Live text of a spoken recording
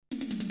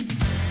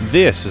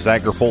This is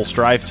AgriPulse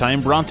Drive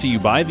Time, brought to you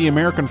by the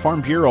American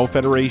Farm Bureau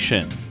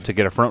Federation. To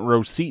get a front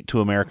row seat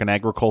to American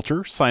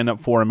agriculture, sign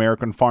up for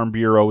American Farm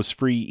Bureau's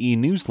free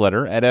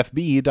e-newsletter at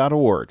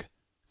fbe.org.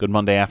 Good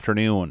Monday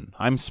afternoon.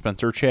 I'm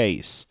Spencer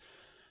Chase.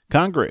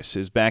 Congress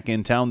is back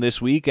in town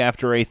this week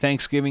after a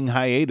Thanksgiving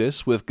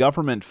hiatus with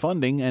government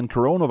funding and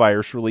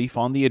coronavirus relief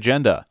on the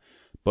agenda.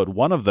 But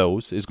one of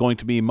those is going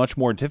to be much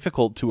more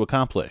difficult to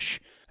accomplish.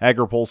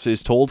 AgriPulse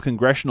is told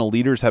congressional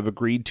leaders have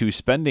agreed to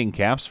spending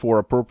caps for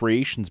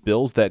appropriations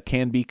bills that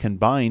can be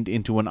combined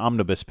into an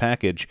omnibus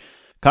package.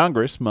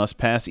 Congress must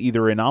pass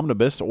either an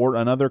omnibus or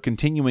another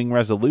continuing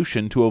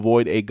resolution to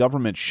avoid a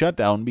government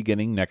shutdown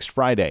beginning next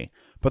Friday.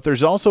 But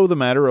there's also the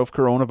matter of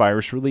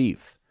coronavirus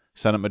relief.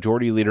 Senate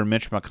Majority Leader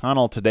Mitch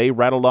McConnell today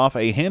rattled off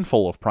a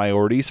handful of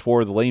priorities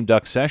for the lame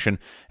duck session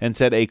and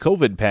said a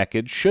COVID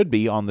package should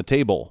be on the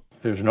table.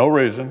 There's no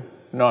reason,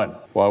 none,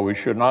 why we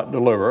should not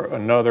deliver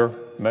another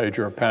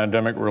major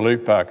pandemic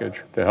relief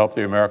package to help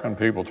the American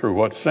people through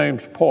what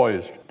seems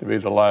poised to be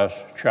the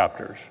last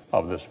chapters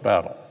of this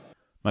battle.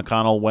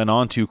 McConnell went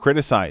on to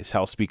criticize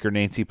House Speaker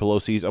Nancy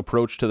Pelosi's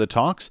approach to the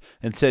talks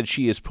and said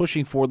she is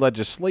pushing for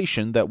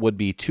legislation that would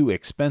be too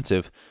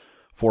expensive.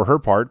 For her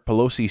part,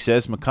 Pelosi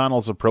says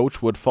McConnell's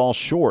approach would fall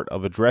short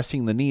of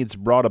addressing the needs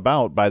brought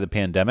about by the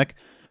pandemic.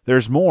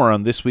 There's more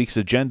on this week's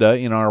agenda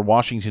in our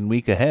Washington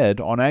Week Ahead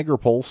on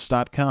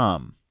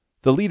agripulse.com.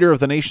 The leader of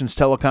the nation's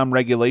telecom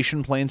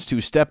regulation plans to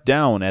step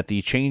down at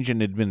the change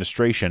in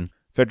administration.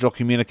 Federal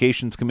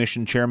Communications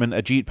Commission Chairman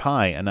Ajit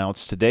Pai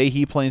announced today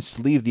he plans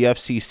to leave the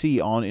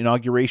FCC on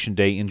Inauguration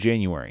Day in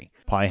January.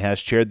 Pai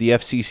has chaired the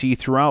FCC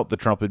throughout the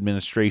Trump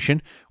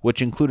administration,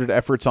 which included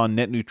efforts on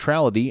net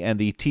neutrality and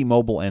the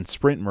T-Mobile and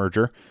Sprint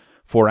merger.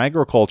 For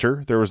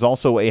agriculture, there was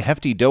also a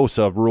hefty dose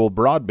of rural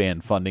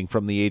broadband funding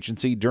from the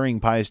agency during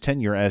Pai's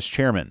tenure as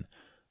chairman.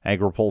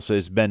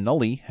 AgriPulse's Ben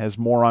Nulley has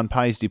more on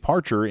Pai's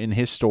departure in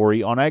his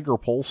story on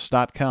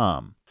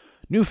agripulse.com.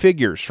 New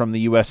figures from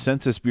the U.S.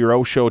 Census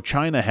Bureau show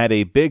China had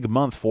a big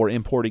month for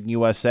importing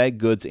U.S. ag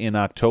goods in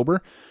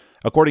October.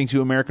 According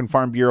to American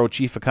Farm Bureau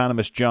Chief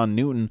Economist John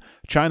Newton,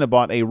 China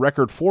bought a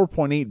record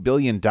 $4.8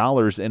 billion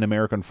in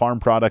American farm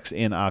products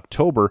in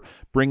October,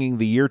 bringing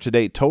the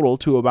year-to-date total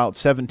to about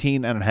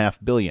 $17.5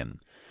 billion.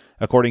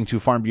 According to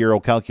Farm Bureau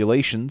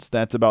calculations,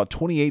 that's about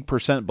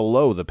 28%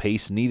 below the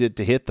pace needed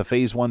to hit the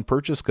Phase 1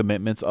 purchase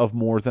commitments of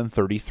more than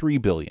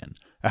 $33 billion.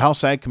 A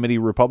House Ag Committee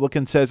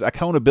Republican says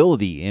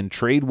accountability in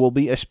trade will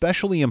be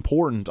especially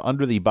important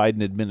under the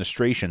Biden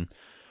administration.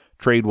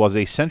 Trade was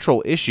a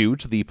central issue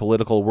to the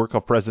political work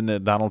of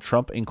President Donald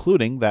Trump,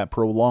 including that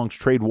prolonged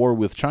trade war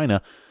with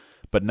China.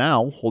 But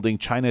now, holding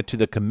China to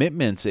the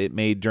commitments it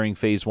made during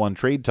Phase 1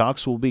 trade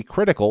talks will be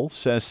critical,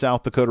 says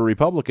South Dakota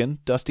Republican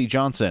Dusty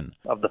Johnson.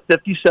 Of the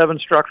 57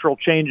 structural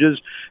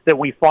changes that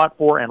we fought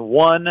for and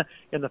won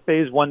in the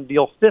Phase 1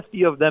 deal,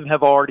 50 of them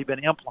have already been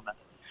implemented.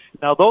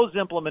 Now, those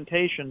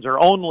implementations are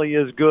only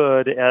as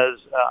good as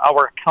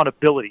our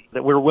accountability,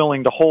 that we're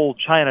willing to hold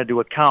China to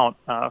account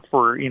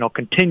for,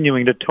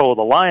 continuing to toe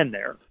the line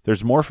there.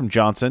 There's more from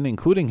Johnson,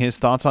 including his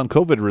thoughts on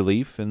COVID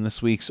relief in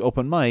this week's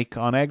Open Mic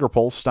on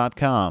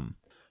agripulse.com.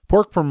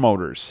 Pork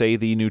promoters say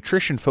the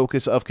nutrition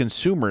focus of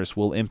consumers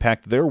will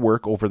impact their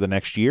work over the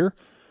next year.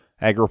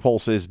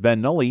 AgriPulse's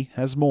Ben Nulley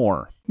has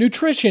more.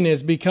 Nutrition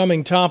is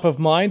becoming top of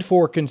mind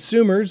for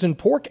consumers, and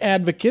pork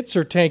advocates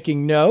are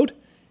taking note.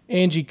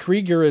 Angie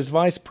Krieger is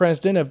Vice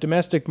President of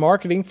Domestic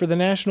Marketing for the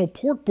National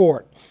Pork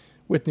Board.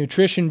 With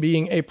nutrition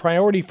being a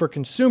priority for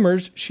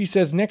consumers, she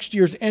says next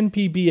year's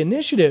NPB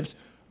initiatives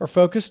are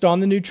focused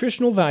on the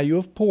nutritional value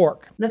of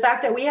pork. The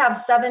fact that we have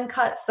 7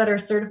 cuts that are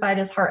certified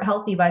as heart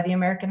healthy by the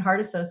American Heart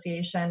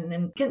Association,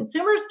 and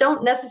consumers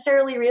don't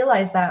necessarily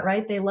realize that,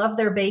 right? They love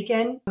their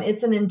bacon.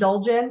 It's an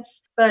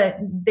indulgence, but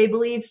they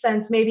believe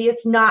since maybe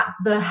it's not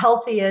the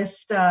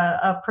healthiest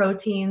of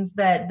proteins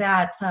that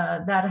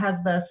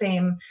has the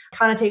same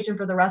connotation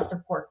for the rest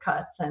of pork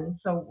cuts. And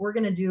so we're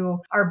going to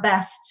do our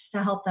best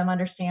to help them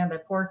understand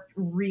that pork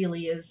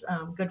really is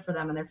good for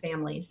them and their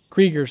families.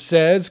 Krieger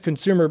says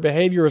consumer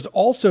behavior has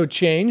also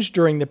changed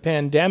during the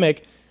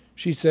pandemic.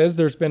 She says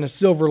there's been a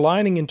silver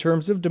lining in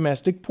terms of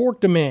domestic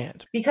pork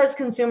demand. Because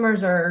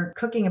consumers are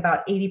cooking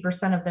about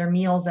 80% of their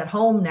meals at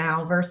home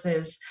now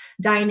versus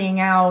dining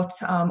out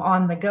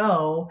on the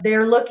go,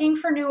 they're looking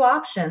for new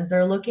options.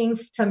 They're looking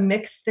to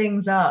mix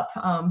things up.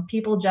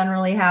 People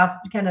generally have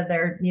kind of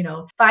their,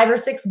 5 or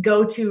 6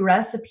 go-to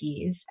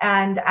recipes.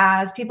 And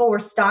as people were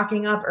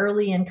stocking up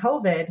early in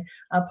COVID,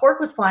 pork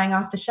was flying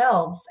off the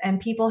shelves, and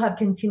people have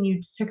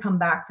continued to come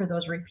back for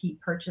those repeat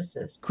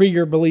purchases.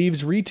 Krieger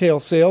believes retail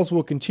sales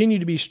will continue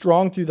to be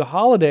strong through the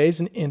holidays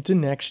and into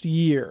next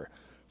year.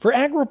 For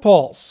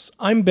AgriPulse,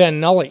 I'm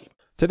Ben Nulley.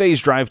 Today's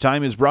Drive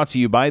Time is brought to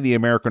you by the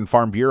American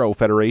Farm Bureau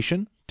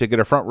Federation. To get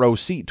a front row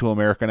seat to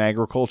American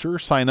agriculture,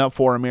 sign up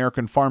for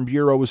American Farm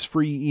Bureau's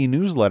free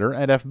e-newsletter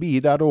at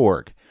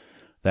fbe.org.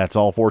 That's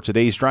all for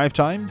today's Drive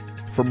Time.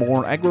 For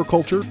more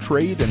agriculture,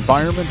 trade,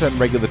 environment, and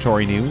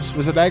regulatory news,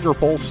 visit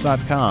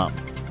agripulse.com.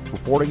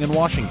 Reporting in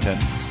Washington,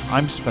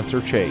 I'm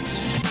Spencer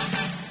Chase.